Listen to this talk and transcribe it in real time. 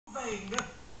running.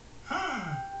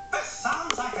 This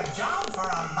sounds like a job for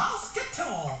a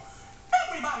mouse-skatool.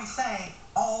 Everybody say,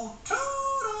 "Oh,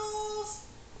 toodles!"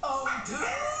 Oh,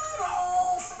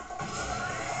 toodles!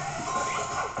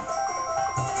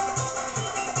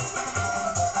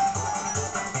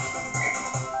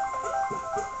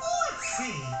 Let's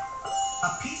see. A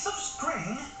piece of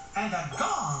string and a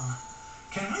gong.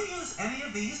 Can we use any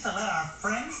of these to let our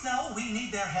friends know we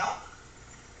need their help?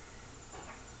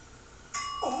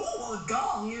 Oh, a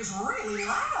gong is really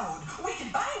loud. We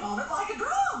can bang on it like a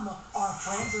drum. Our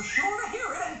friends are sure to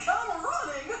hear it and come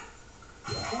running.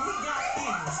 We got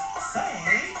ears.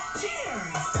 Say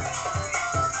cheers.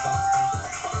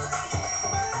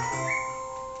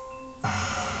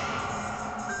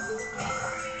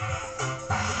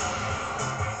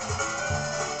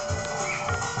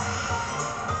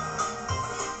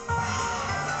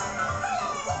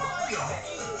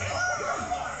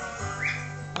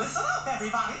 Listen up,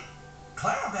 everybody.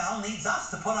 Clarabelle needs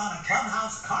us to put on a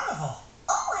clubhouse carnival.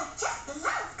 Oh, I just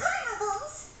love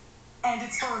carnivals. And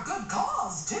it's for a good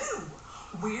cause, too.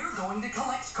 We're going to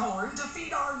collect corn to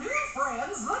feed our new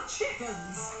friends, the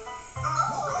chickens.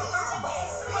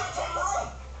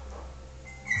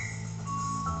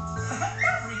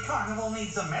 Every carnival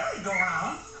needs a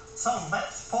merry-go-round, so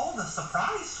let's pull the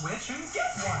surprise switch and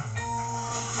get one.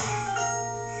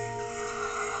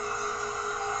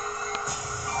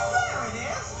 There it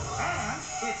is. And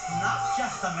it's not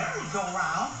just a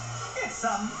merry-go-round, it's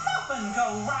a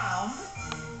muffin-go-round.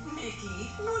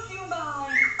 Mickey, would you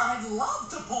mind? I'd love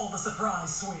to pull the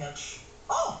surprise switch.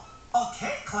 Oh,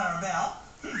 okay, Clarabelle,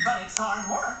 but it's hard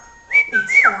work.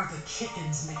 It's for the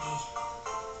chickens, Mickey.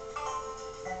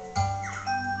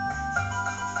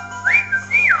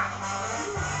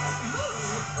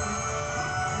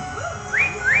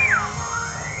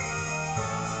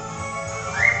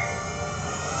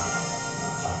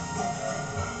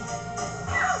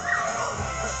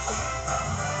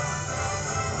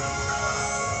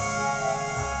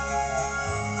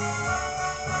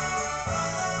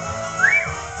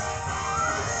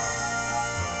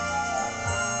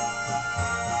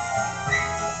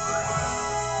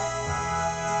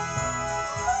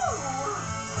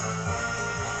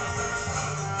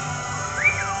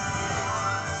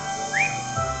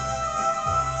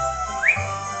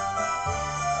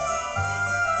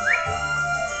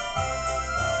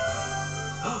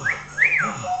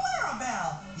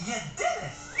 Clarabelle, you did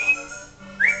it.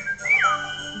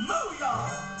 Mooyah!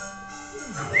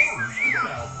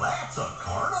 Now that's a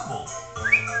carnival.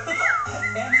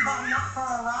 Anybody up for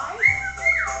a ride?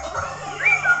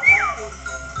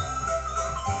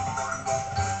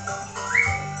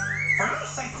 For your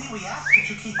safety, we ask that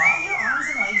you keep all your arms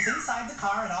and legs inside the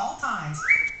car at all times.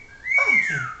 Thank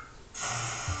you.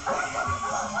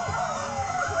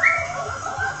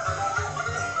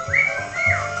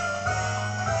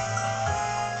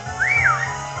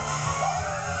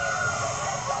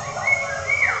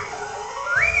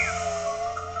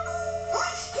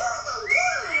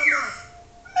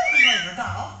 Maybe later,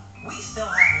 Donald. We still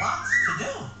have lots to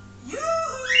do.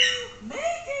 Yoo-hoo!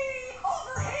 Mickey,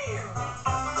 over here!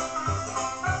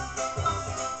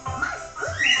 My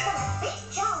goodness, what a big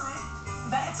jar.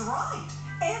 That's right.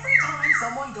 Every time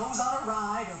someone goes on a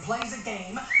ride or plays a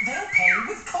game, they'll pay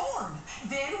with corn.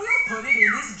 Then we'll put it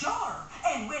in this jar.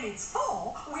 And when it's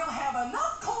full, we'll have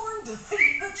enough corn to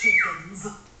feed the chickens.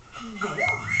 Gorge,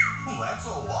 that's a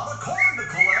lot of corn to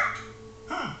collect.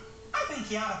 I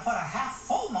think you ought to put a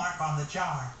half-full mark on the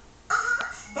jar.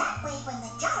 That way, when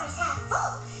the jar is half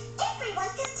full, everyone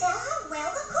can tell how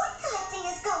well the corn collecting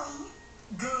is going.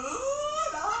 Good